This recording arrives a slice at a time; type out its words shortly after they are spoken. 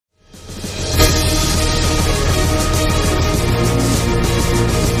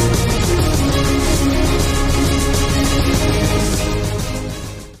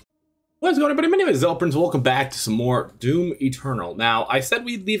How's it going, everybody? My name is ZealetPrince. Welcome back to some more Doom Eternal. Now, I said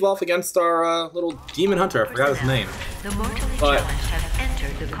we'd leave off against our little demon hunter. I forgot his name. The mortally But challenged have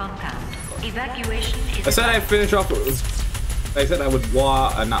entered the compound. Evacuation is. I said I'd finish off. I said I would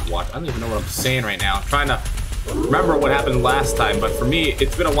not watch. I don't even know what I'm saying right now. I'm trying to remember what happened last time, but for me,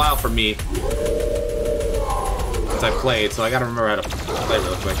 it's been a while for me since I played, so I gotta remember how to play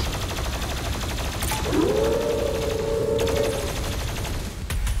real quick.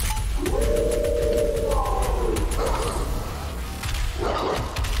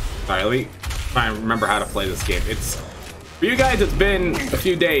 Alright, let me try and remember how to play this game. For you guys, it's been a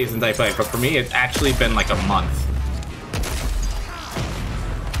few days since I played, but for me, it's actually been like a month.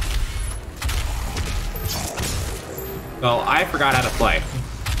 So I forgot how to play.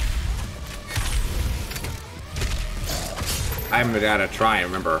 I'm gotta try and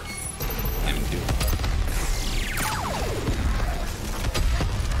remember.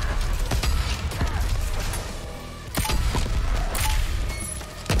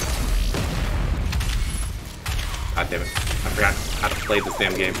 God damn it. I forgot how to play this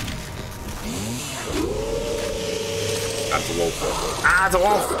damn game. That's a wolf. Ah, it's a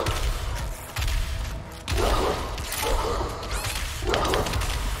wolf!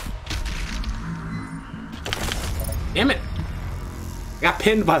 Damn it! I got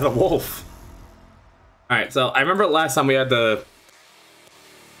pinned by the wolf. Alright, so I remember last time we had to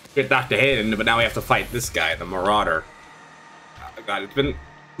get Dr. Hayden, but now we have to fight this guy, the Marauder. Oh God, it's been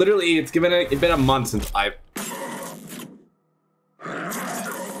literally, it's been a month since I've.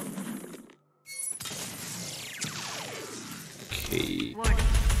 Okay. Warning.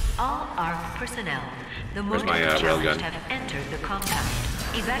 All armed personnel. The Where's mortally my challenged railgun? have entered the compound.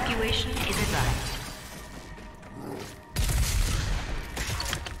 Evacuation is advised.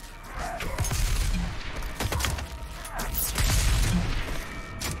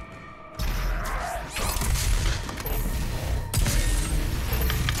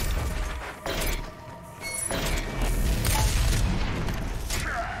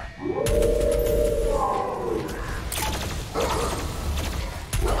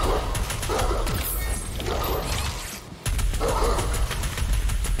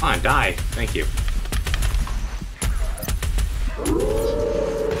 Come on, die. Thank you.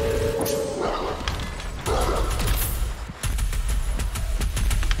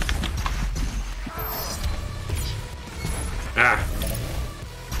 Ah.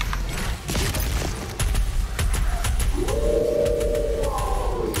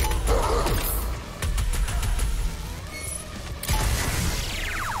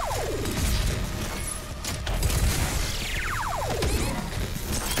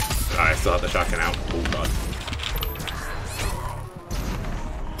 I still have the shotgun out. Oh God.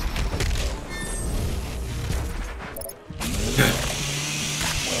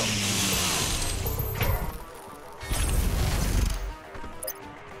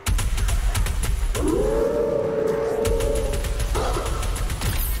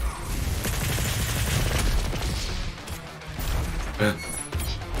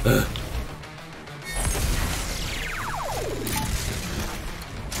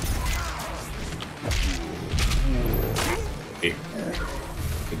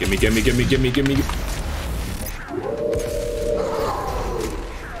 Gimme.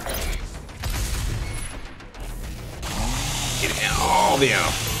 Get all the ammo.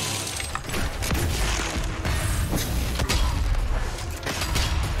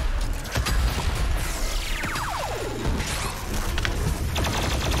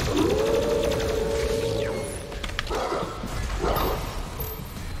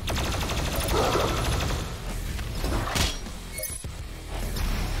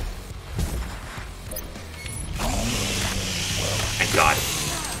 God.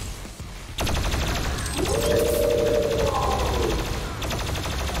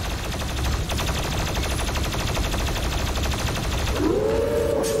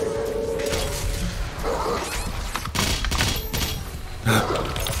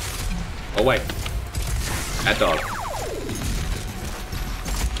 Oh wait. That dog.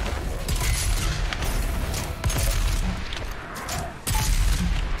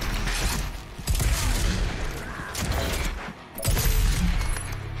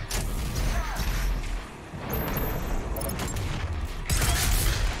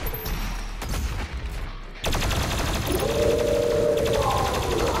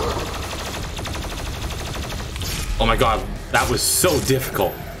 Oh my God, that was so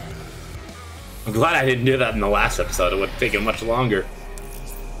difficult. I'm glad I didn't do that in the last episode. It would have taken much longer.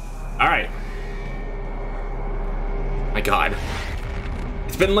 Alright. My God.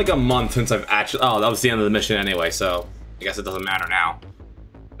 It's been like a month since I've actually... Oh, that was the end of the mission anyway, so I guess it doesn't matter now.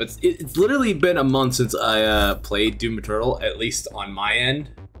 It's literally been a month since I played Doom Eternal, at least on my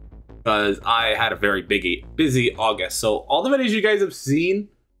end, because I had a very busy August. So all the videos you guys have seen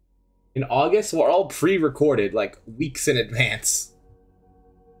in August were all pre-recorded, like weeks in advance.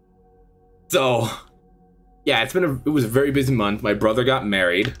 So yeah, it was a very busy month. My brother got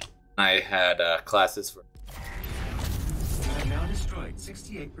married. I had classes for. We have now destroyed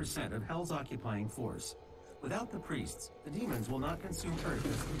 68% of Hell's occupying force. Without the priests, the demons will not consume Earth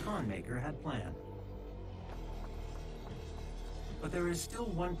as the Khan Maker had planned. But there is still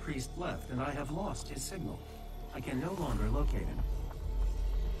one priest left, and I have lost his signal. I can no longer locate him.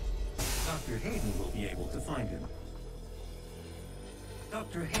 Dr. Hayden will be able to find him.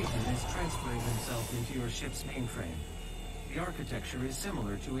 Dr. Hayden is transferring himself into your ship's mainframe. The architecture is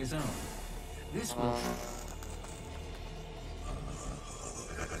similar to his own. This will...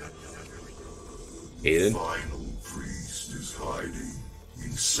 Hayden? The final priest is hiding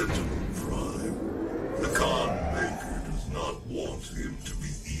in Sentinel Prime. The Khan Maker does not want him to be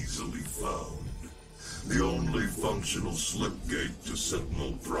easily found. The only functional slipgate to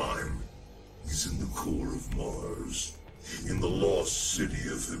Sentinel Prime is in the core of Mars, in the lost city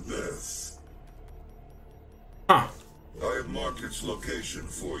of Hibeth. Huh. I have marked its location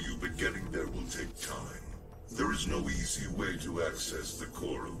for you, but getting there will take time. There is no easy way to access the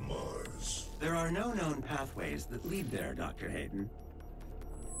core of Mars. There are no known pathways that lead there, Dr. Hayden.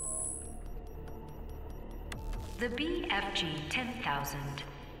 The BFG-10,000,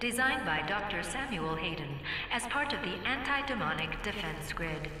 designed by Dr. Samuel Hayden as part of the anti-demonic defense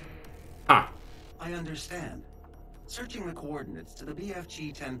grid. Huh. I understand. Searching the coordinates to the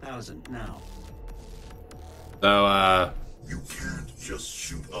BFG-10,000 now. So, You can't just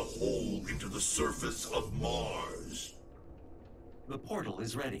shoot a hole into the surface of Mars. The portal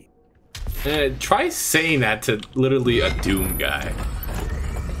is ready. try saying that to literally a Doom guy.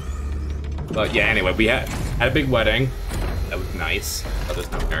 But yeah, anyway, we had a big wedding. That was nice.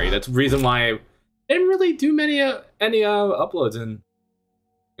 Brother's not married. That's the reason why I didn't really do any uploads in,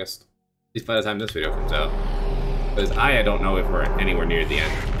 I guess, at least by the time this video comes out. Because I don't know if we're anywhere near the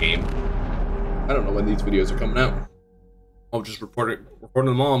end of the game. I don't know when these videos are coming out. I'll just recording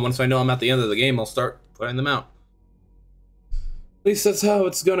them all, and once I know I'm at the end of the game, I'll start putting them out. At least that's how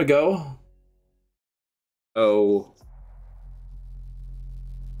it's gonna go. Oh.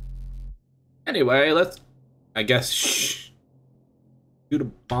 Anyway, let's, I guess, shoot a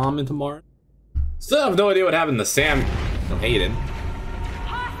bomb into Mars. Still have no idea what happened to Sam Hayden.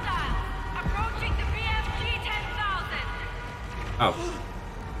 Hostile! Approaching the BFG 10,000! Oh.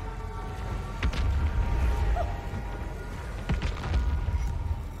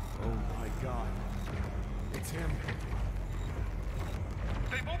 Oh my god. It's him.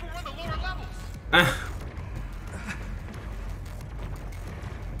 They've overrun the lower levels! Ah.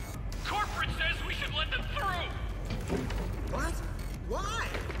 Corporate says we should let them through! What? Why?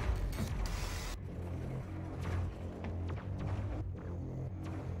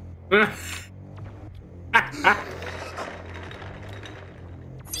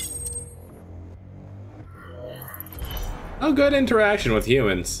 Oh, good interaction with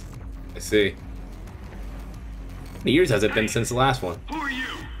humans. I see. How many years has it been since the last one? Who are you?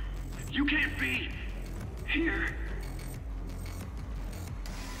 You can't be here.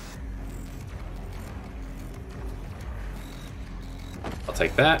 I'll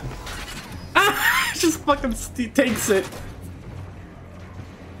take that. Ah! Just fucking takes it.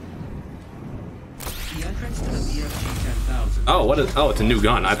 The entrance to the BFG 10,000. Oh, what is? Oh, it's a new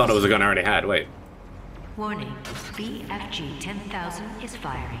gun. I thought it was a gun I already had. Wait. Warning, BFG 10,000 is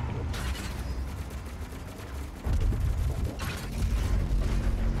firing.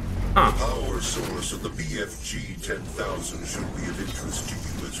 Huh. Power source of the BFG 10,000 should be of interest to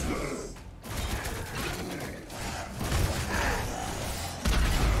you as well.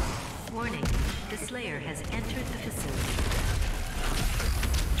 Warning, the Slayer has entered the facility.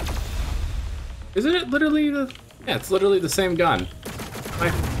 Isn't it literally the? Yeah, it's literally the same gun. I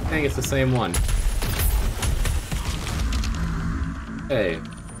think it's the same one. Hey,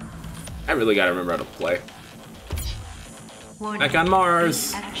 I really gotta remember how to play. Warning, Back on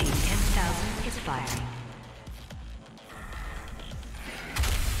Mars. BFG 10,000 is firing.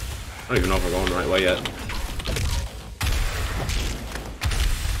 I don't even know if we're going the right way yet.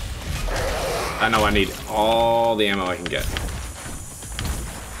 I know I need all the ammo I can get.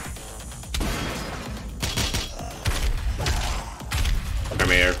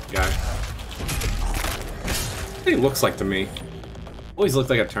 Terminator guy. What he looks like to me. Always looked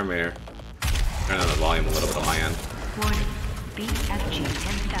like a Terminator. Turn on the volume a little bit on my end. Warning, BFG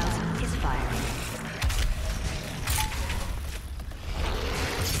 10,000 is firing.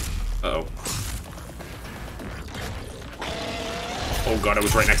 Uh-oh. Oh god, it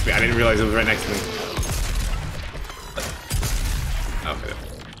was right next to me. I didn't realize it was right next to me. Okay.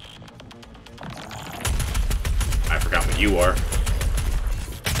 I forgot what you are.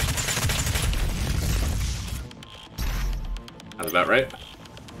 That's about right.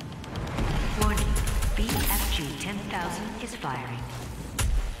 Warning. BFG 10,000 is firing.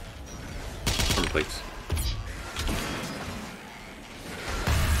 Armor plates.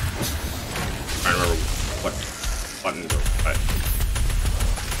 I don't remember what buttons or what.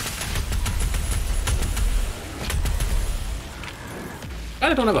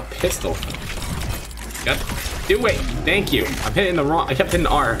 I don't have a pistol. God, do it. Thank you. I'm hitting the wrong. I kept hitting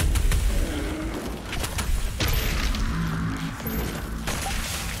R.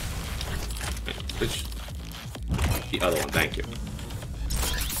 Which the other one? Thank you.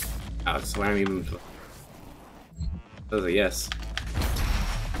 So I'm even. That was a yes.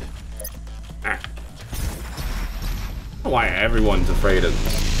 Ah. I don't know why everyone's afraid of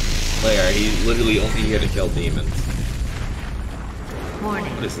Slayer. He's literally only here to kill demons.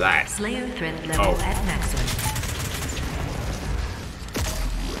 Warning. What is that? Slayer threat level at maximum.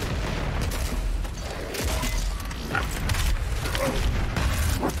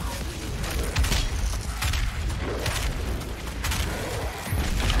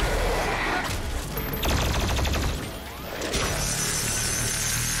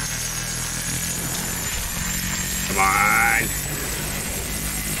 Come on.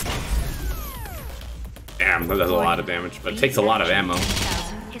 Damn, that does a lot of damage, but it takes a lot of ammo.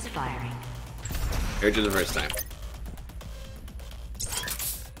 10,000 is firing. Here's the first time.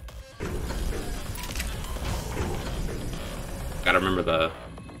 Gotta remember the...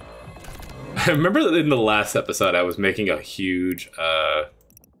 I remember in the last episode I was making a huge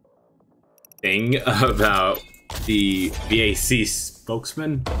thing about the VAC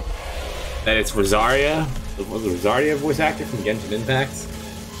spokesman. That it's Rosaria. Was it Rosaria voice actor from Genshin Impact?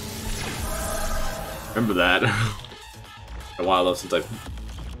 Remember that. A while though since I've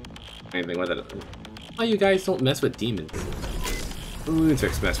anything with it. Why you guys don't mess with demons?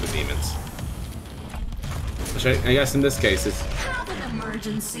 Lunatics mess with demons. Which I guess in this case it's... Have an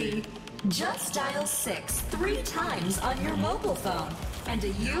emergency. Just dial 6 3 times on your mobile phone, and a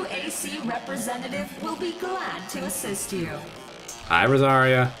UAC representative will be glad to assist you. Hi,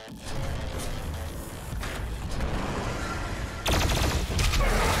 Rosaria.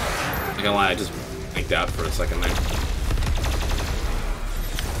 Not gonna lie, I just blanked out for a second there.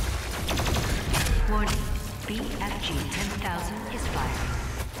 Warning. BFG 10,000 is firing.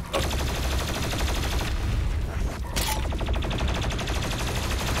 Oh.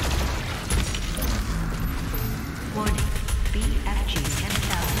 Warning. BFG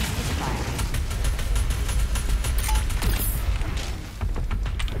 10,000 is firing.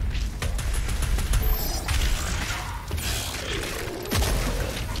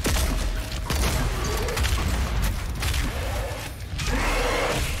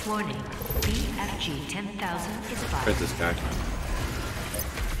 Warning. BFG 10,000 is firing. Where's this guy?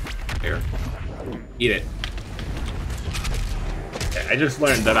 Here. Eat it. Okay, I just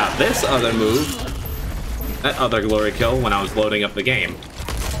learned about this other move. That other glory kill when I was loading up the game.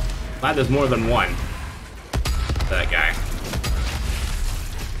 Glad there's more than one. That guy.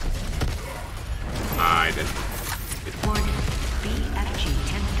 I didn't. Warning. BFG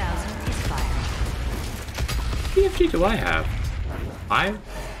 10,000 is firing. BFG do I have? 5?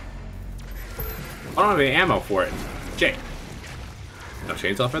 I don't have any ammo for it. Jake. No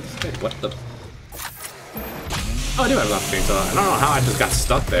chainsaw for this thing? What the? Oh, I do have enough chainsaw. I don't know how I just got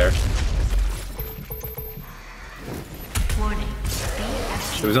stuck there. Warning.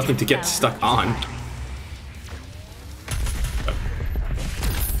 There was nothing to get stuck on.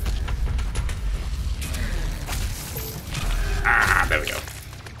 Ah, there we go.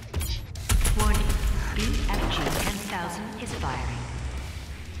 Warning. BFG 10,000 is firing.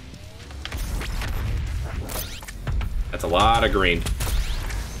 That's a lot of green.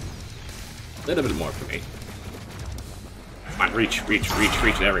 A little bit more for me. Come on, reach, reach, reach,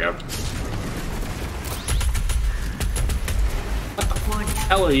 reach. There we go. What the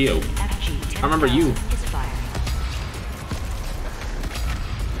hell are you? I remember you.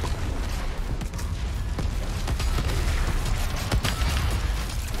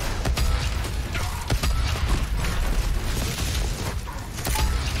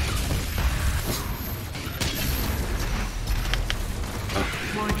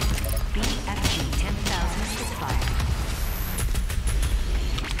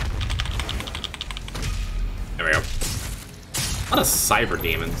 There we go. A lot of cyber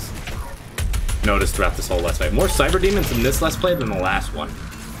demons. Noticed throughout this whole Let's Play. More cyber demons in this Let's Play than the last one.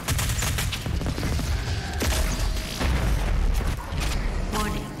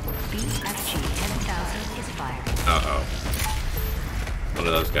 Uh-oh. One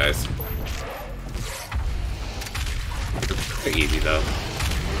of those guys. They're easy, though.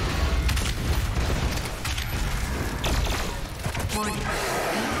 Warning.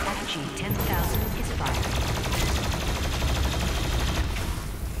 BFG 10,000 is fired.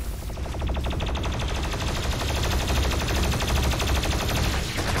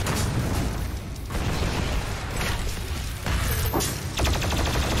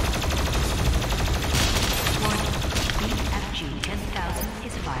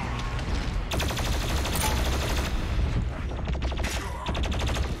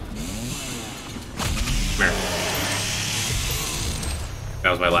 That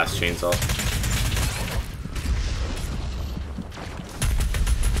was my last chainsaw.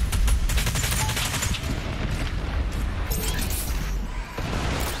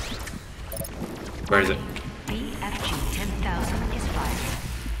 Where is it? BFG 10,000 is fired.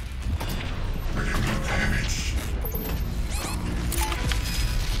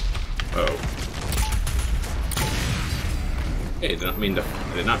 Oh. Hey, I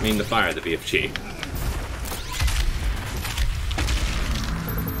did not mean to fire the BFG.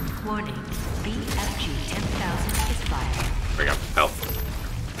 Warning. BFG 10,000 is fired. There we go. Health.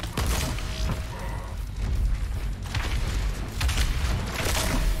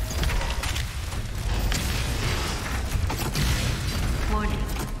 Warning.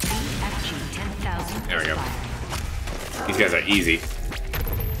 BFG 10,000 There we go. is fired. These guys are easy.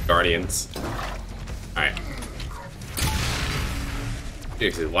 Guardians. Alright.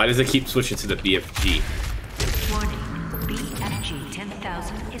 Seriously, why does it keep switching to the BFG? Warning. BFG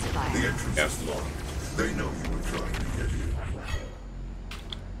 10,000 is The fired. entrance is locked. They know you were trying to get in.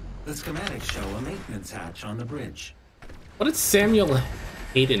 The schematics show a maintenance hatch on the bridge. What did Samuel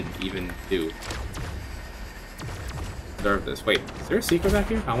Hayden even do? Observe this. Wait, is there a secret back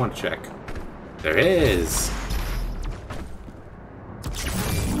here? I want to check. There is.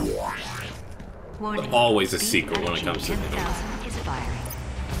 Warning. Always a secret when it comes to BFG 10,000 is firing.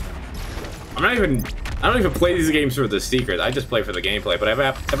 I don't even play these games for the secrets. I just play for the gameplay. But if I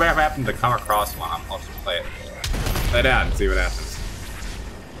ever happen to come across one, I'll just play it. Play it out and see what happens.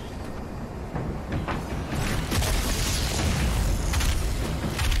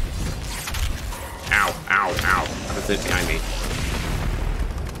 Ow, ow, ow. That's it behind me.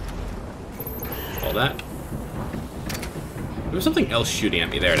 All that. There was something else shooting at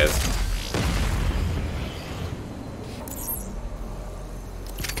me. There it is.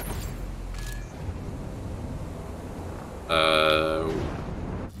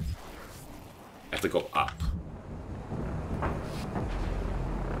 I have to go up.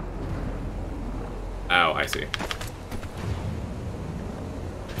 Oh, I see.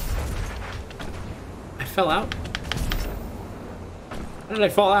 I fell out? How did I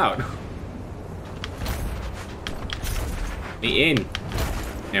fall out? Me in.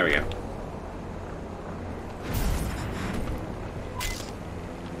 There we go.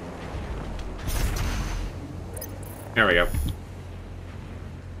 There we go.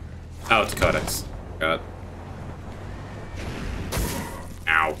 Oh, it's Codex. Got it.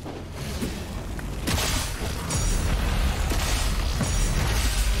 Ow.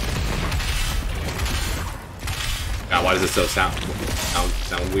 God, why does it still sound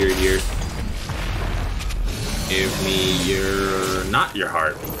weird here? Give me your... not your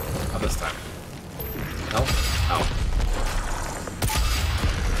heart. Not this time. No? Oh.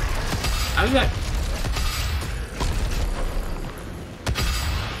 How did that...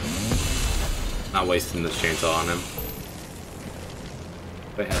 Not wasting this chainsaw on him.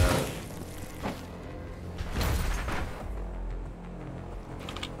 They have...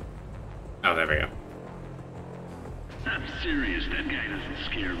 Oh, there we go. I'm serious, that guy doesn't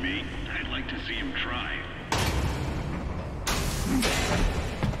scare me. I'd like to see him try.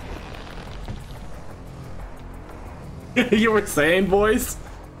 You were saying, boys?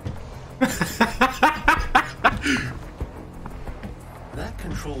 That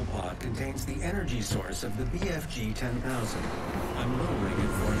control pod contains the energy source of the BFG 10,000. I'm lowering it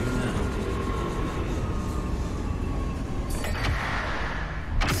for you now.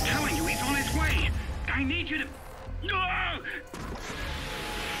 I'm telling you, he's on his way. I need you to... No!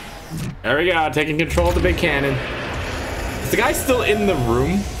 There we go, taking control of the big cannon. Is the guy still in the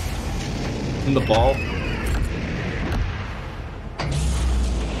room? In the ball?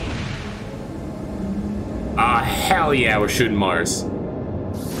 Ah, hell yeah, we're shooting Mars.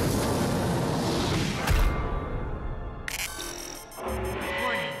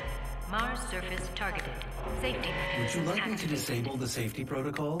 Warning. Mars surface targeted. Safety Would you mechanism like me to activated. disable the safety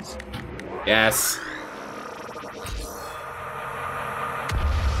protocols? Yes.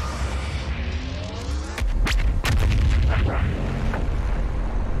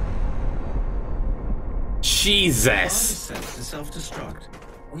 Jesus. Set to self-destruct.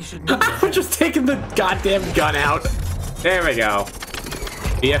 We should move I'm just taking the goddamn gun out. There we go.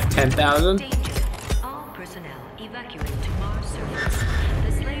 BF 10,000. Danger. All personnel evacuate to Mars surface.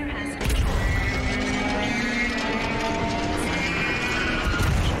 The Slayer has control.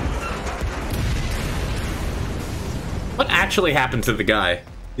 What actually happened to the guy?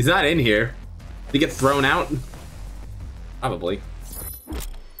 He's not in here. Did he get thrown out? Probably.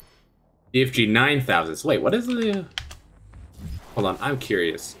 DFG 9,000. So wait, what is the... Hold on, I'm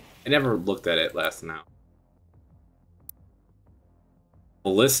curious. I never looked at it last now.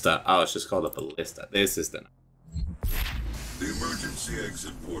 Ballista. Oh, it's just called a ballista. This is the... The emergency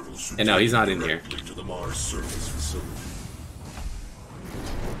exit portal should And no, he's not in here. to the Mars surface facility.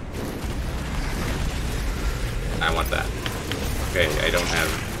 I want that. Okay, I don't have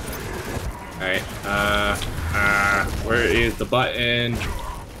it. Alright, where is the button?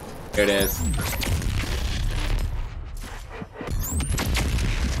 Here it is.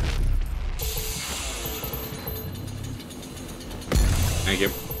 Thank you.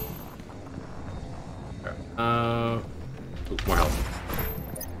 Ooh, more health.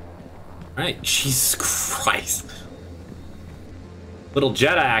 Alright, Jesus Christ. Little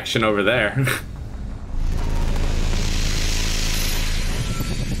Jedi action over there.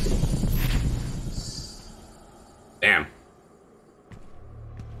 Damn.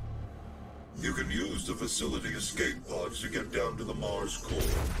 You can use the facility escape pods to get down to the Mars core,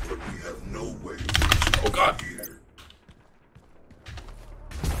 but we have no way to Oh God. here.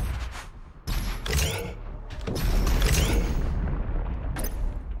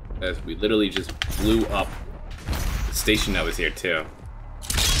 As we literally just blew up the station that was here too.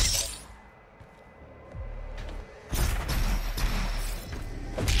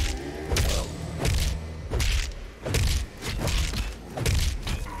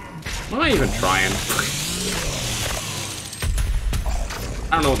 Am I even trying?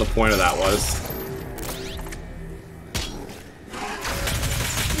 I don't know what the point of that was.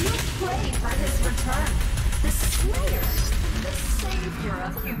 You pray for his return. The Slayer, the savior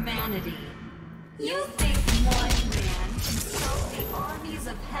of humanity. You think one man can stop the armies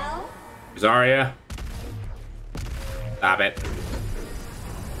of hell? Zarya. Stop it.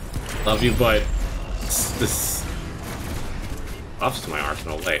 Love you, but this buffs to my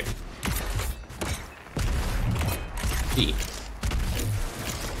arsenal. Wait. E.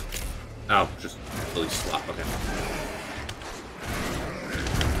 Oh, just really slop. Okay.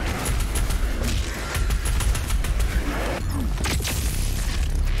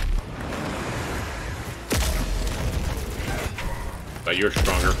 But you're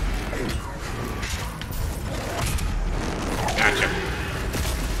stronger. Gotcha.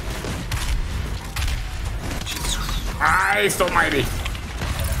 Jesus Christ almighty.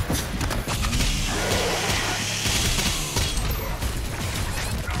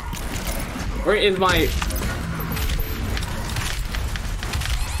 Where is my...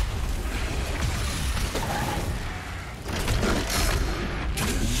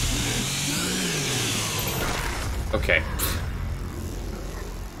 Okay.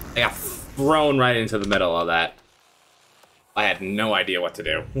 I got thrown right into the middle of that. I had no idea what to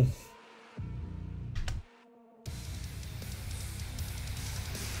do.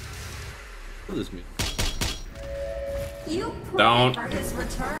 What is me? You pray Don't. for his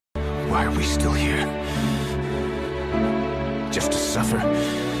return. Why are we still here? Just to suffer?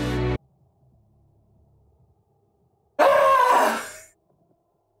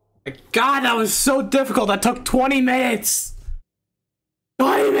 God, that was so difficult. That took 20 minutes.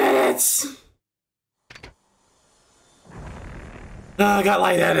 20 minutes. Oh, I got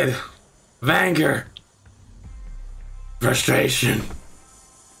lightheaded. Of anger. Frustration.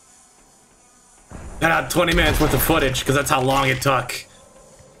 Got out 20 minutes worth of footage because that's how long it took.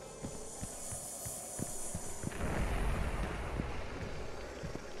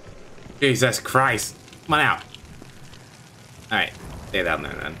 Jesus Christ. Come on out. Alright. Stay down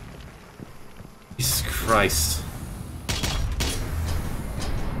there then. Jesus Christ.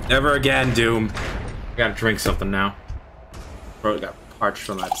 Never again, Doom. I gotta drink something now. Bro, got parched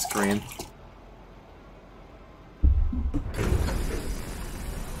from that screen.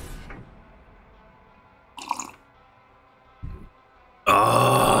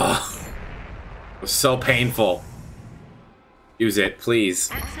 Ugh. It was so painful. Use it, please.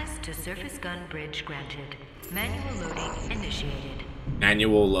 Access to surface gun bridge granted. Manual loading initiated.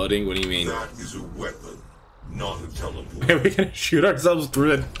 Manual loading? What do you mean? That is a weapon, not a teleport. Are we gonna shoot ourselves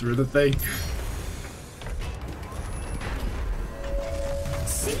through the thing?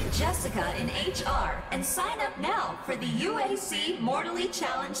 See Jessica in HR and sign up now for the UAC Mortally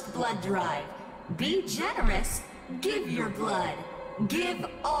Challenged Blood Drive. Be generous. Give your blood. Give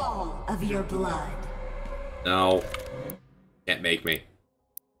all of your blood. No. Can't make me.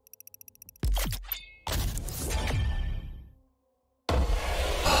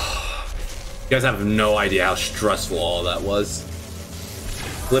 You guys have no idea how stressful all that was.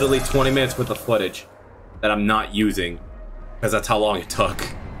 Literally 20 minutes worth of footage that I'm not using because that's how long it took.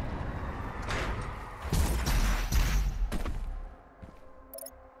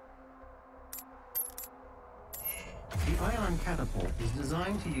 The ion catapult is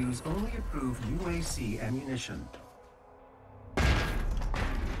designed to use only approved UAC ammunition.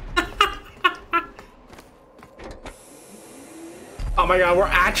 Oh my god, we're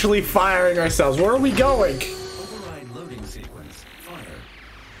actually firing ourselves. Where are we going? Override loading sequence. Fire.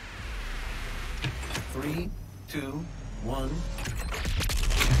 3, 2, 1.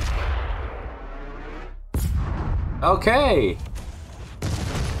 Okay.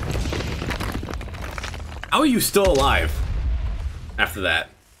 How are you still alive after that?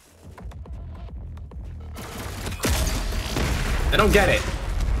 I don't get it.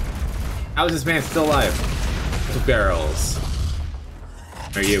 How is this man still alive? 2 barrels.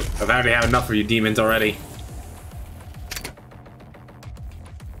 Are you? I've already had enough of you demons already.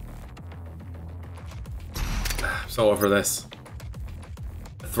 I'm so over this.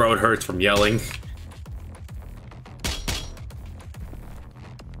 The throat hurts from yelling.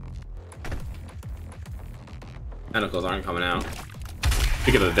 Tentacles aren't coming out.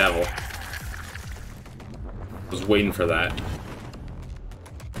 Speaking of the devil. I was waiting for that.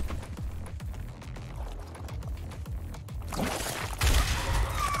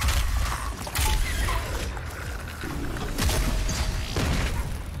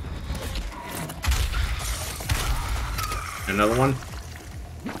 Another one.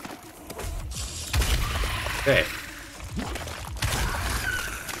 Okay.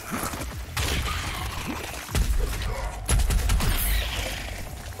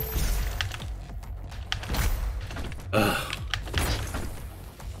 Ugh.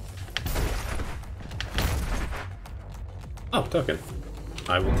 Oh, token.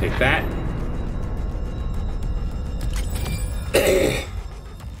 I will take that.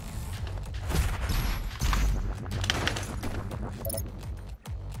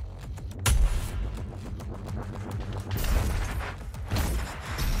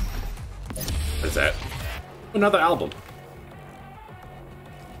 What is that? Another album.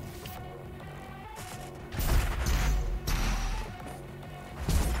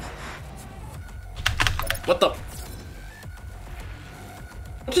 What the?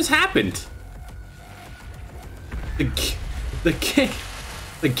 What just happened? The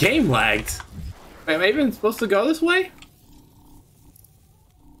game lagged. Wait, am I even supposed to go this way?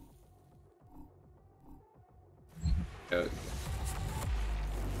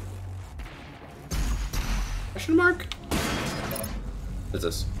 Question mark? What's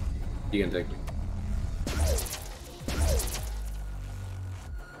this? You can take me.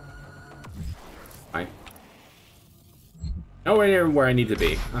 Fine. Nowhere near where I need to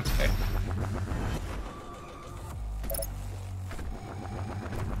be. Okay.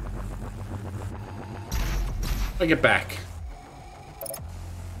 I get back.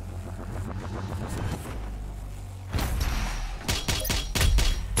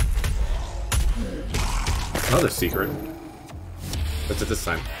 Another secret. What's it this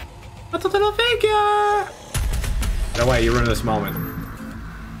time? What's a little figure? No way, you ruined this moment.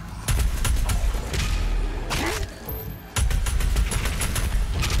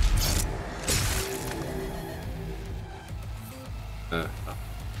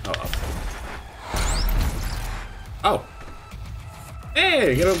 Oh.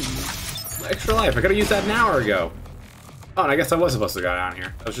 Hey, get an extra life. I could have used that an hour ago. Oh, and I guess I was supposed to go down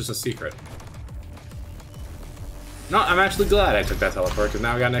here. That was just a secret. No, I'm actually glad I took that teleport, because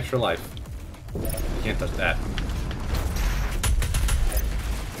now I got an extra life. Can't touch that.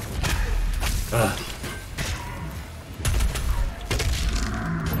 Ugh.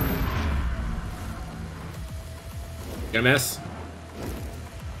 Gonna miss?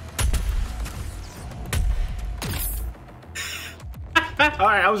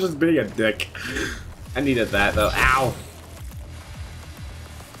 Alright, I was just being a dick. I needed that though. Ow!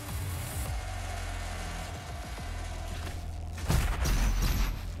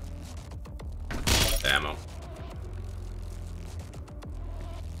 Ammo.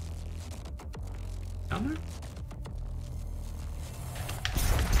 Down there?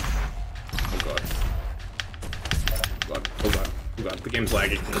 Oh god. Oh god. Oh god. Oh god. The game's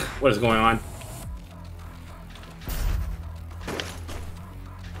lagging. What is going on?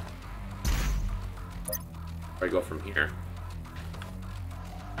 Where do I go from here?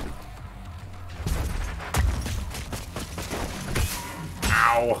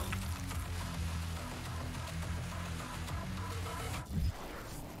 Ow.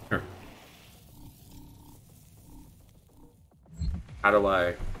 Here. How do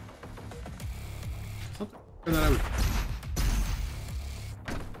I... Something that I'm...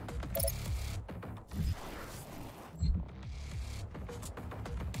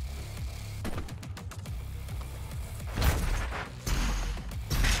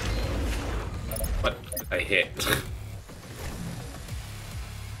 What did I hit?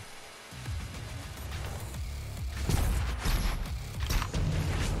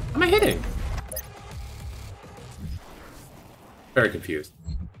 What am I hitting? Very confused.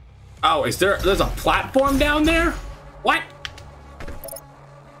 Oh, there's a platform down there? What?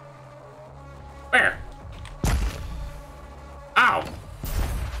 Where? Ow.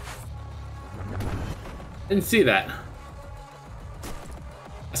 Didn't see that.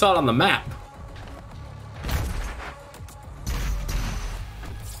 I saw it on the map.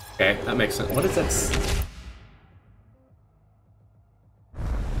 Okay, that makes sense. What is that?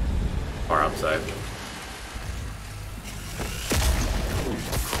 Far outside.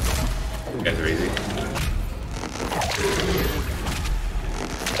 You guys are easy.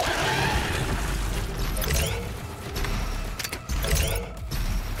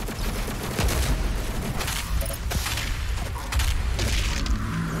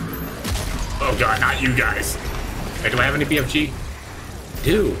 Oh god, not you guys. Hey, do I have any BFG? I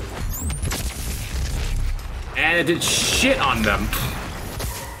do. And it did shit on them.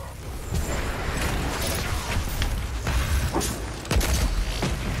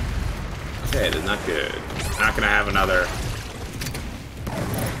 Okay, that's not good. Not gonna have another.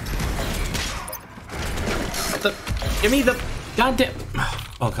 What the? Give me the goddamn.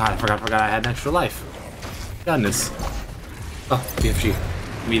 Oh god, I forgot I had an extra life. Goodness. Oh, BFG.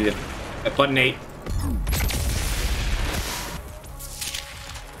 Give me the button 8.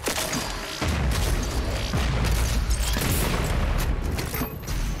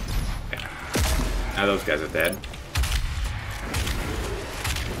 Now those guys are dead.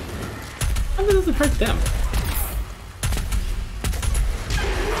 How does it hurt them?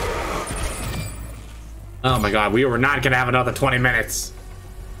 Oh my god, we were not gonna have another 20 minutes.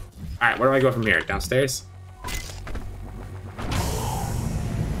 Alright, where do I go from here? Downstairs?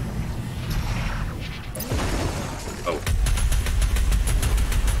 Oh.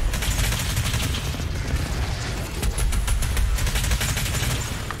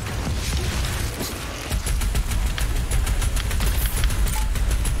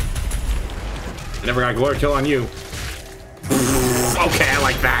 I never got a glory kill on you. Okay, I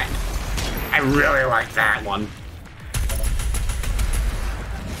like that. I really like that one.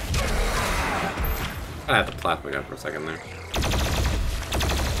 I had the platform again for a second there.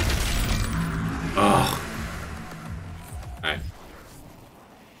 Oh. Alright.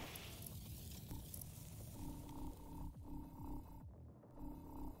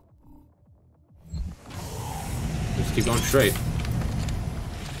 Just keep going straight.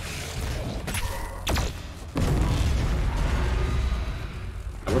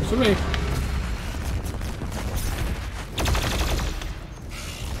 That works for me.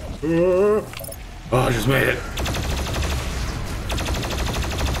 Oh, I just made it.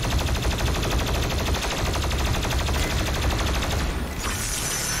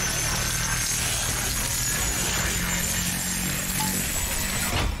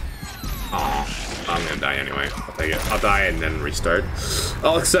 Oh, I'm gonna die anyway. I'll take it. I'll die and then restart.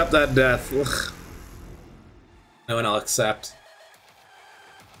 I'll accept that death. Ugh. No one I'll accept.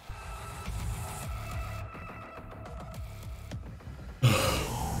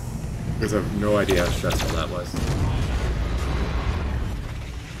 Because I have no idea how stressful that was.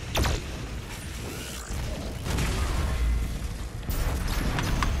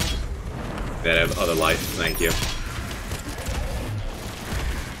 That have other life, thank you.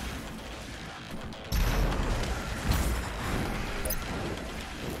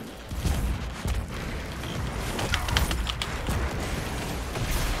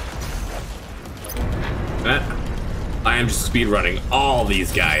 I am just speedrunning all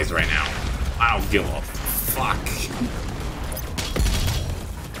these guys right now. I don't give a fuck.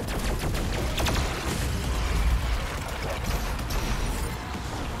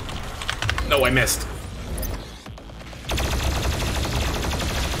 No, I missed.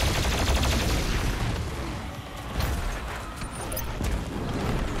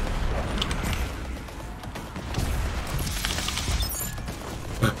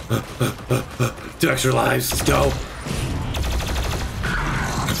 Two extra lives, let's go.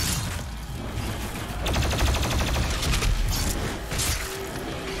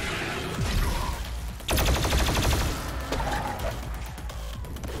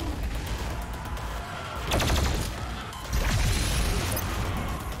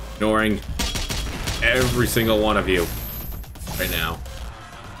 Ignoring every single one of you right now.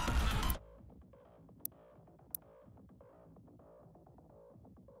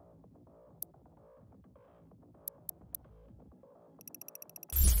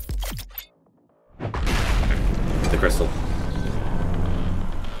 The crystal.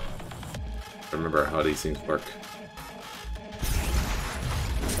 Remember how these things work.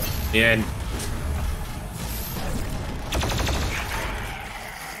 And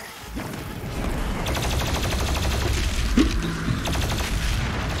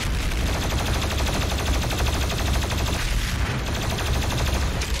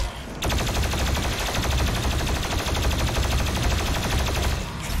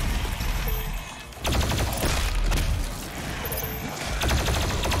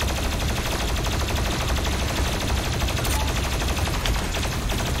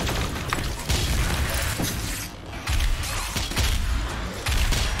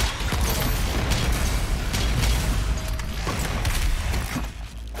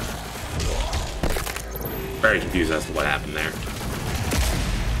very confused as to what happened there.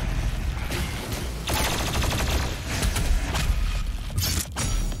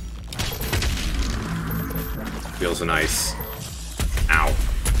 Feels nice. Ow.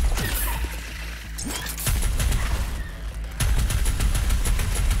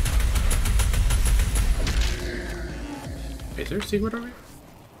 Wait, is there a secret over here?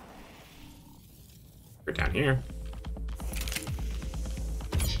 We're down here.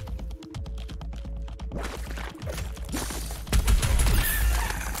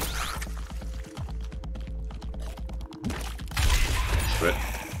 But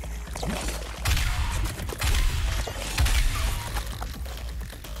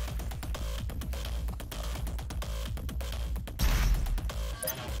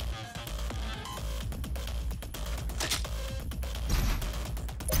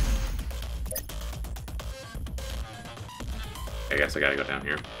I guess I gotta go down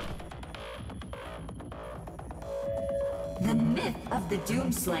here. The myth of the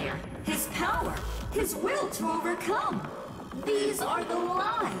Doomslayer, his power, his will to overcome. These are the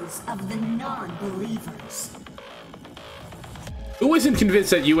lies of the non-believers. Who isn't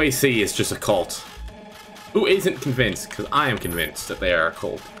convinced that UAC is just a cult? Who isn't convinced? Because I am convinced that they are a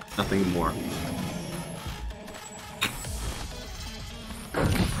cult. Nothing more.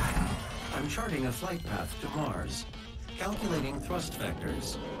 I'm charting a flight path to Mars. Calculating thrust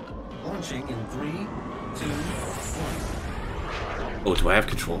vectors. Launching in 3, 2, 1. Oh, do I have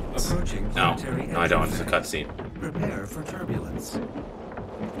control? Approaching No, planetary no, I don't. It's a entry cutscene. Prepare for turbulence. A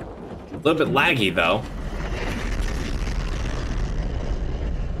little bit laggy, though.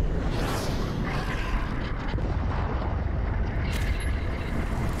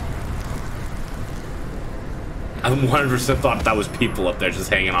 I 100% thought that was people up there just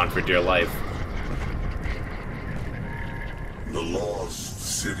hanging on for dear life. The lost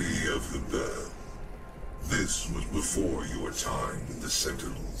city of the Bell. This was before your time in the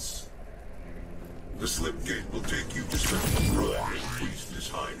Sentinels. The slip gate will take you to certain where the priest is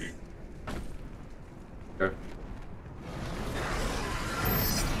hiding. Okay.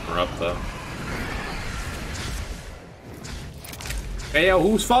 We're up, though. Hey, yo,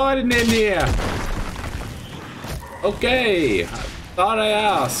 who's fighting in here? Okay, I thought I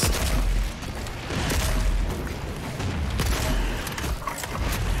asked.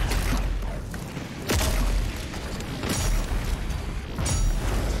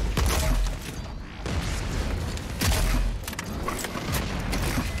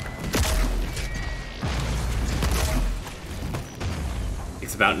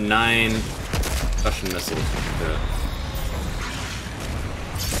 It's about 9 Russian missiles.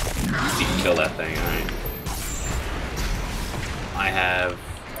 You can kill that thing, alright. I have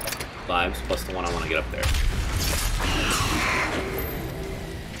lives plus the one I want to get up there.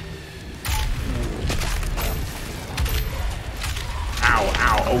 Ow,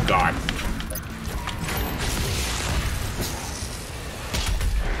 ow, oh god.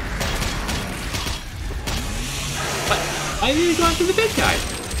 What? Why did you go after the big guy?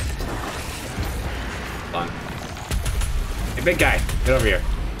 Hold on. Hey, big guy, get over here.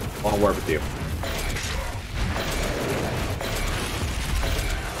 I want to work with you.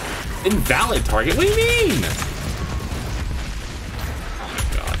 Invalid target? What do you mean? Oh my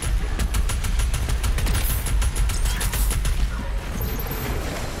god.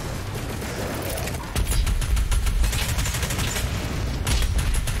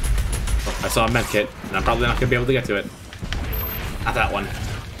 Oh, I saw a medkit, and I'm probably not gonna be able to get to it. Not that one.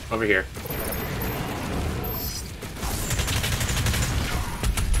 Over here.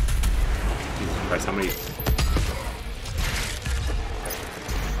 Jesus Christ, how many?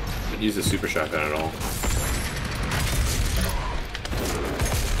 use the super shotgun at all.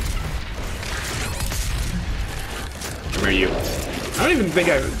 Where are you? I don't even think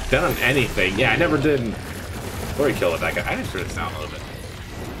I've done anything. Yeah, I never did story kill with that guy. I just heard it sound a little bit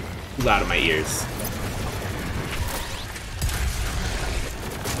too loud in my ears.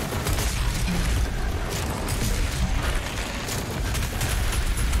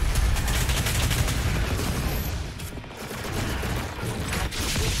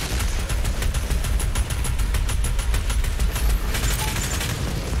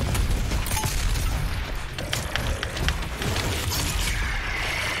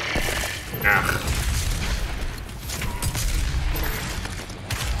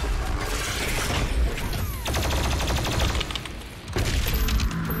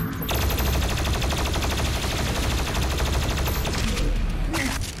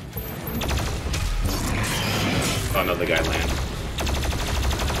 Oh no, the guy landed.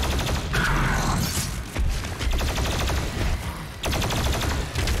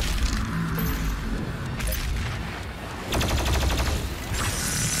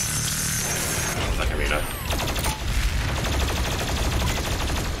 Not gonna be enough.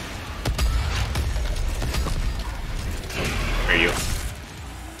 Where are you?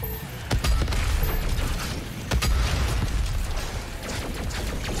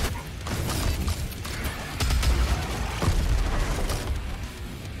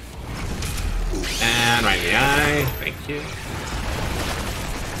 And right in the eye. Thank you.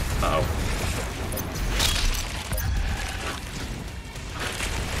 Uh-oh.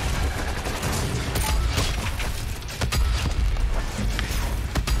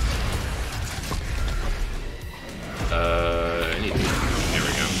 I need to... There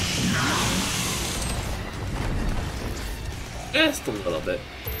we go. Just a little bit.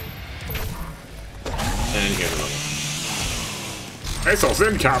 And here's another one. Missiles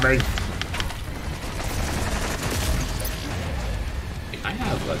incoming! I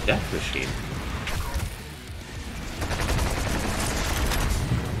have a death machine.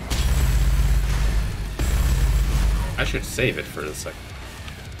 I should save it for a second.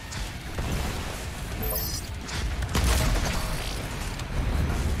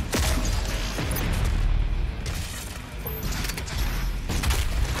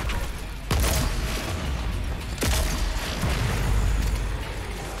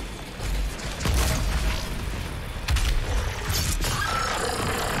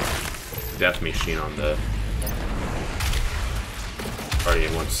 Death machine on the party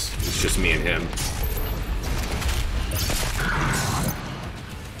at once. It's just me and him.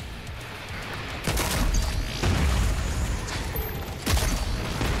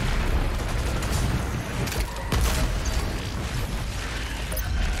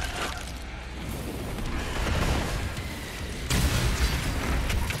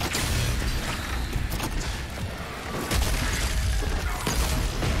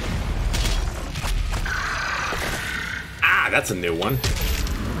 That's a new one.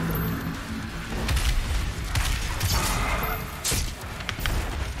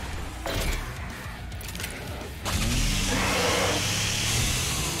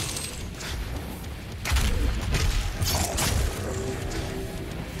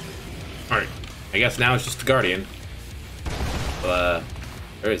 Alright, I guess now it's just the Guardian.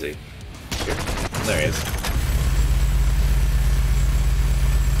 Where is he? Here. There he is.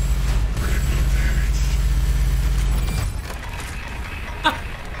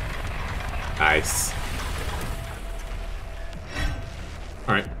 Nice.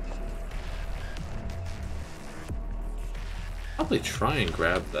 Alright. Probably try and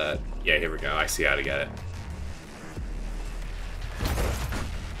grab that. Yeah, here we go. I see how to get it.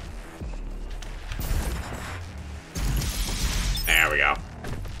 There we go.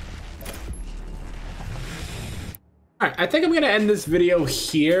 Alright, I think I'm going to end this video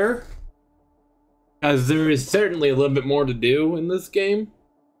here, as there is certainly a little bit more to do in this game.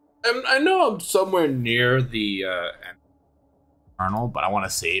 I know I'm somewhere near the Eternal, but I want to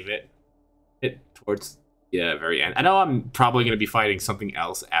save it towards the very end. I know I'm probably going to be fighting something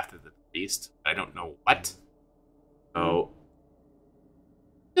else after the Beast. I don't know what. So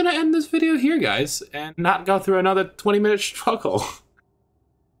I'm going to end this video here, guys, and not go through another 20-minute struggle.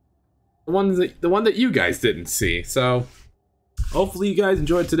 The one that you guys didn't see. So hopefully you guys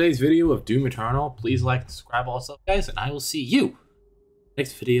enjoyed today's video of Doom Eternal. Please like and subscribe also, guys, and I will see you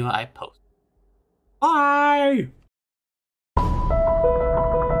next video I post. Bye!